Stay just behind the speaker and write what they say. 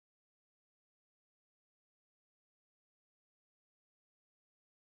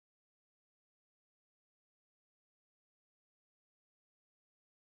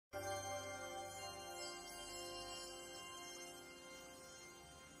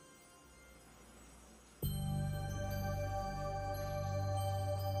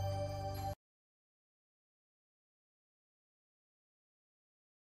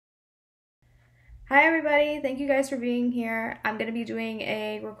Hi everybody, thank you guys for being here. I'm going to be doing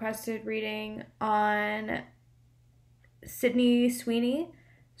a requested reading on Sweeney.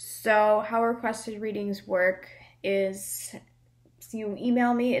 So how requested readings work is you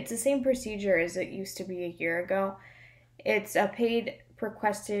email me. It's the same procedure as it used to be a year ago. It's a paid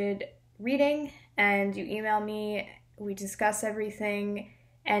requested reading and you email me, we discuss everything,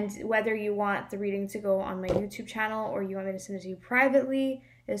 and whether you want the reading to go on my YouTube channel or you want me to send it to you privately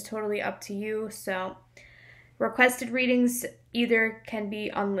is totally up to you. So requested readings either can be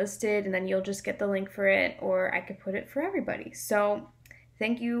unlisted and then you'll just get the link for it, or I could put it for everybody. So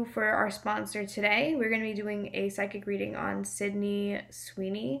thank you for our sponsor today. We're going to be doing a psychic reading on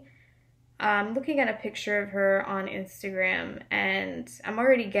Sweeney. I'm looking at a picture of her on Instagram and I'm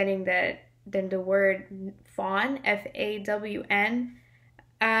already getting that then the word fawn, F-A-W-N.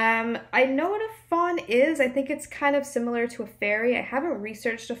 I know what a fawn is. I think it's kind of similar to a fairy. I haven't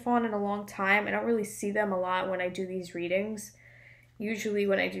researched a fawn in a long time. I don't really see them a lot when I do these readings. Usually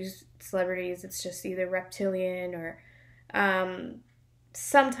when I do celebrities, it's just either reptilian or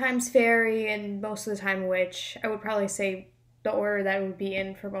sometimes fairy and most of the time witch. I would probably say the order that would be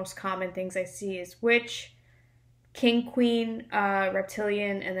in for most common things I see is witch, king, queen,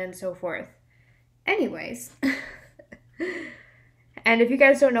 reptilian, and then so forth. Anyways. And if you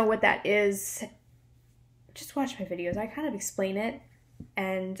guys don't know what that is, just watch my videos. I kind of explain it,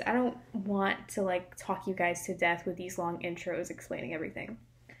 and I don't want to talk you guys to death with these long intros explaining everything.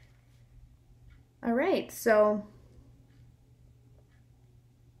 All right, so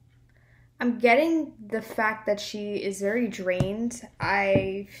I'm getting the fact that she is very drained.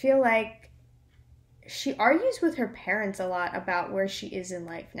 I feel like she argues with her parents a lot about where she is in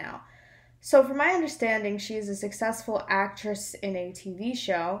life now. So from my understanding, she is a successful actress in a TV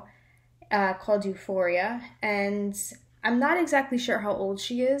show called 𝒸𝒽𝒶𝓇, and I'm not exactly sure how old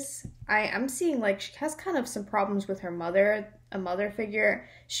she is. I'm seeing she has kind of some problems with her mother, a mother figure.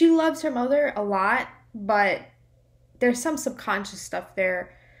 She loves her mother a lot, but there's some subconscious stuff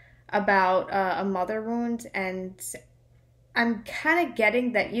there about a mother wound, and I'm kind of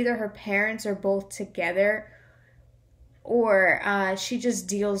getting that either her parents are both together or she just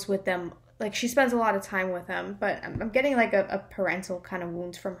deals with them. She spends a lot of time with them, but I'm getting a parental kind of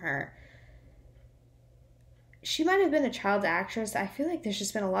wound from her. She might have been a child actress. I feel like there's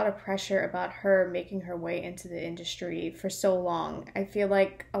just been a lot of pressure about her making her way into the industry for so long. I feel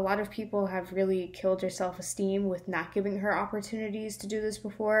like a lot of people have really killed her self-esteem with not giving her opportunities to do this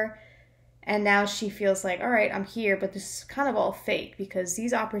before. And now she feels like, all right, I'm here, but this is kind of all fake because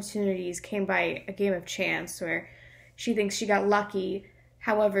these opportunities came by a game of chance where she thinks she got lucky.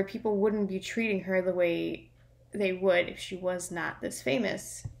 However, people wouldn't be treating her the way they would if she was not this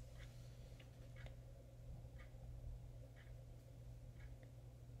famous.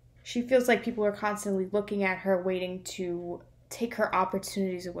 She feels like people are constantly looking at her, waiting to take her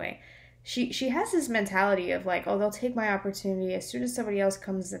opportunities away. She has this mentality of oh, they'll take my opportunity. As soon as somebody else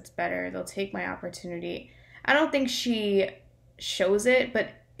comes that's better, they'll take my opportunity. I don't think she shows it, but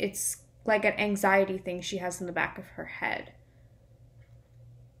it's like an anxiety thing she has in the back of her head.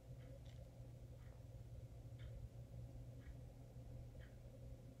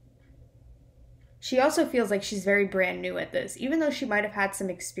 She also feels like she's very brand new at this. Even though she might have had some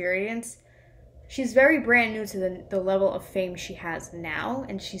experience, she's very brand new to the level of fame she has now,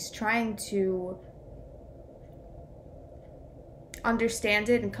 and she's trying to understand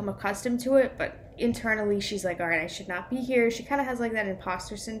it and come accustomed to it, but internally she's like, all right, I should not be here. She kind of has that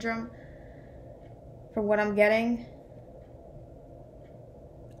imposter syndrome from what I'm getting.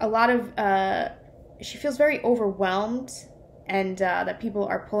 A lot of, she feels very overwhelmed and that people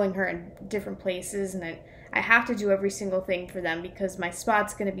are pulling her in different places and that I have to do every single thing for them because my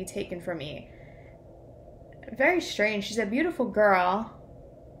spot's going to be taken from me. Very strange. She's a beautiful girl.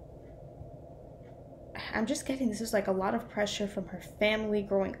 I'm just getting this is a lot of pressure from her family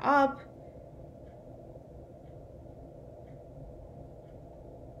growing up.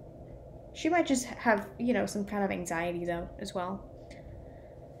 She might just have, some kind of anxiety though as well.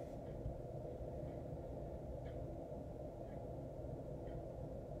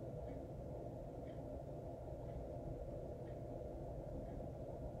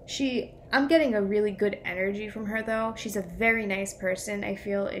 I'm getting a really good energy from her though. She's a very nice person. I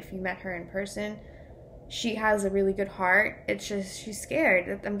feel if you met her in person, she has a really good heart. It's just she's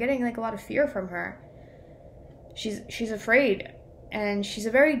scared. I'm getting a lot of fear from her. She's afraid, and she's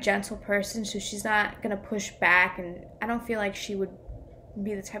a very gentle person, so she's not gonna push back, and I don't feel like she would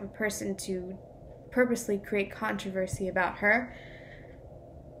be the type of person to purposely create controversy about her.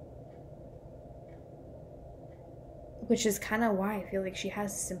 which is kind of why I feel like she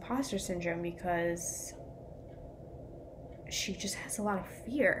has this imposter syndrome, because she just has a lot of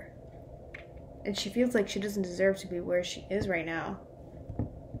fear. And she feels like she doesn't deserve to be where she is right now.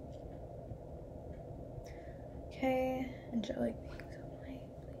 Okay, angelic beings of light,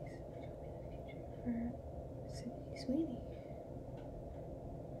 please show me the future for Sweeney.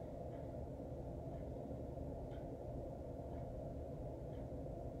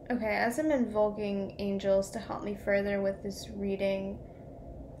 Okay, as I'm invoking angels to help me further with this reading,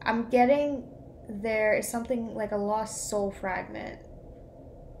 I'm getting there is something like a lost soul fragment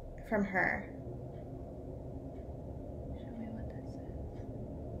from her. Show me what that says.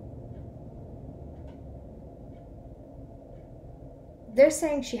 They're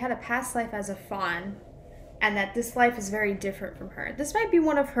saying she had a past life as a fawn, and that this life is very different from her. This might be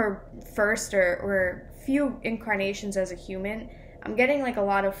one of her first or few incarnations as a human. I'm getting like a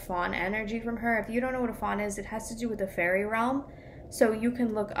lot of fawn energy from her. If you don't know what a fawn is, it has to do with the fairy realm. So you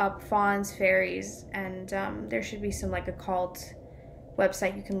can look up fawns, fairies, and there should be some like occult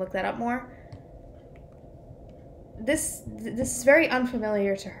website. You can look that up more. This is very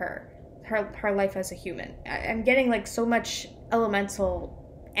unfamiliar to her life as a human. I'm getting like so much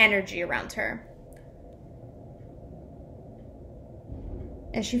elemental energy around her.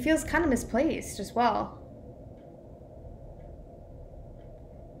 And she feels kind of misplaced as well.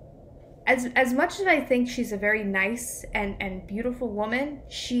 As much as I think she's a very nice and beautiful woman,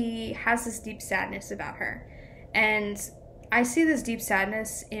 she has this deep sadness about her. And I see this deep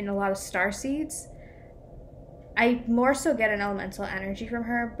sadness in a lot of starseeds. I more so get an elemental energy from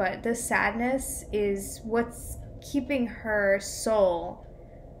her, but this sadness is what's keeping her soul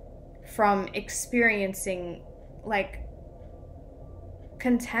from experiencing, like,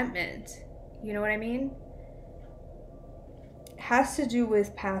 contentment. You know what I mean? Has to do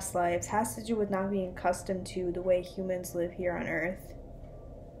with past lives, has to do with not being accustomed to the way humans live here on Earth.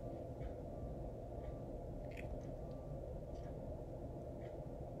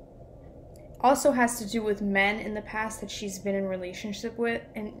 Also has to do with men in the past that she's been in relationships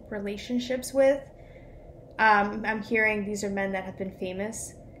with. I'm hearing these are men that have been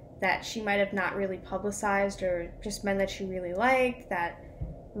famous, that she might have not really publicized, or just men that she really liked, that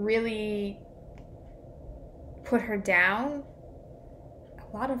really put her down.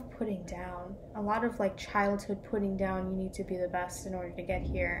 A lot of putting down, a lot of like childhood putting down. You need to be the best in order to get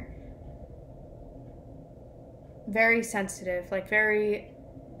here. Very sensitive, like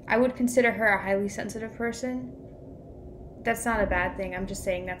I would consider her a highly sensitive person. That's not a bad thing. I'm just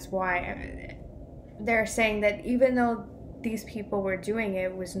saying that's why they're saying that even though these people were doing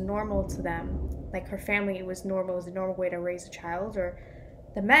it, it was normal to them. Like her family, it was normal. It was a normal way to raise a child. Or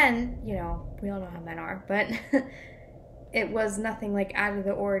the men, you know, we all know how men are, but it was nothing like out of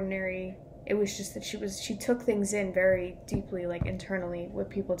the ordinary. It was just that she took things in very deeply, like internally, what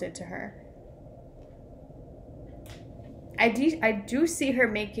people did to her. I do see her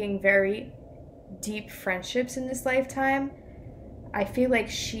making very deep friendships in this lifetime. I feel like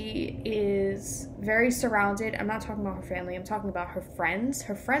she is very surrounded. I'm not talking about her family. I'm talking about her friends.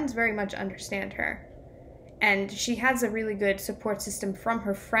 Her friends very much understand her. And she has a really good support system from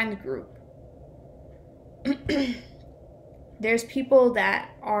her friend group. There's people that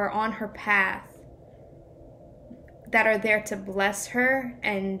are on her path that are there to bless her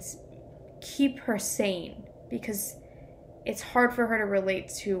and keep her sane, because it's hard for her to relate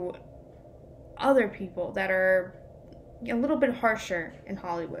to other people that are a little bit harsher in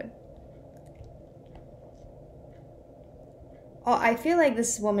Hollywood. Oh, I feel like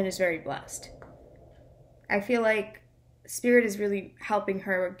this woman is very blessed. I feel like Spirit is really helping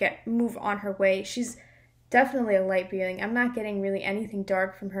her move on her way. She's definitely a light being. I'm not getting really anything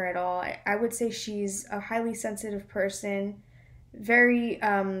dark from her at all. I would say she's a highly sensitive person, very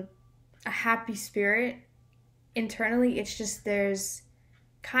a happy spirit. Internally, it's just there's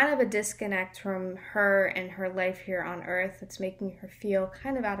kind of a disconnect from her and her life here on Earth that's making her feel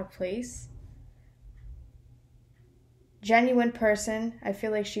kind of out of place. Genuine person. I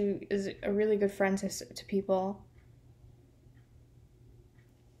feel like she is a really good friend to people.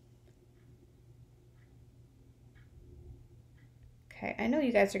 Okay, I know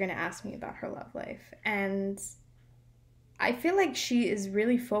you guys are going to ask me about her love life, and I feel like she is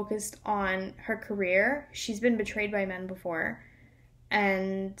really focused on her career. She's been betrayed by men before,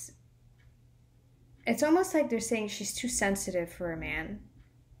 and it's almost like they're saying she's too sensitive for a man.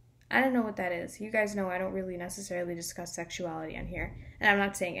 I don't know what that is. You guys know I don't really necessarily discuss sexuality on here, and I'm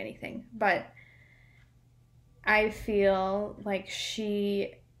not saying anything, but I feel like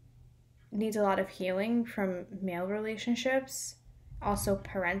she needs a lot of healing from male relationships, also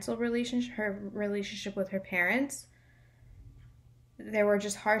parental relationship, her relationship with her parents. there were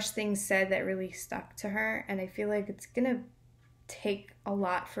just harsh things said that really stuck to her, and I feel like it's gonna take a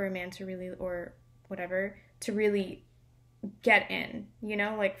lot for a man to really, or whatever, to really get in, you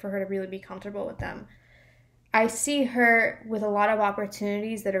know, like for her to really be comfortable with them. I see her with a lot of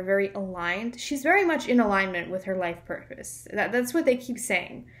opportunities that are very aligned. She's very much in alignment with her life purpose. That's what they keep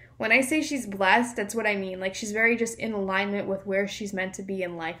saying. When I say she's blessed, that's what I mean. Like, she's very just in alignment with where she's meant to be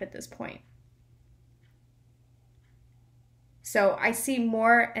in life at this point. So I see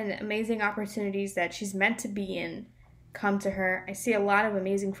more and amazing opportunities that she's meant to be in come to her. I see a lot of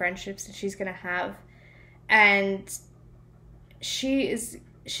amazing friendships that she's going to have. And she's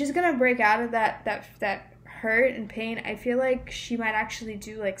going to break out of that hurt and pain. I feel like she might actually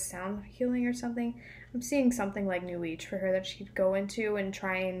do like sound healing or something. I'm seeing something like New Age for her that she could go into and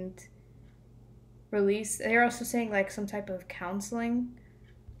try and release. They're also saying like some type of counseling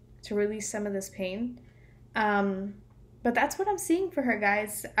to release some of this pain. But that's what I'm seeing for her,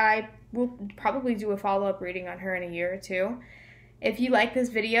 guys. I will probably do a follow-up reading on her in a year or two. If you like this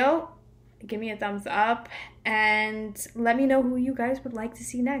video, give me a thumbs up and let me know who you guys would like to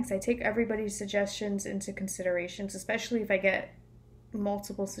see next. I take everybody's suggestions into considerations, especially if I get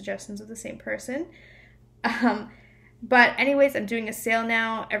multiple suggestions of the same person. But anyways, I'm doing a sale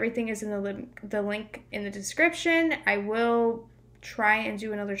now. Everything is in the link in the description. I will try and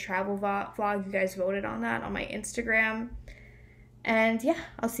do another travel vlog. You guys voted on that on my Instagram. And yeah,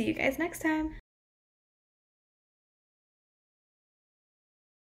 I'll see you guys next time.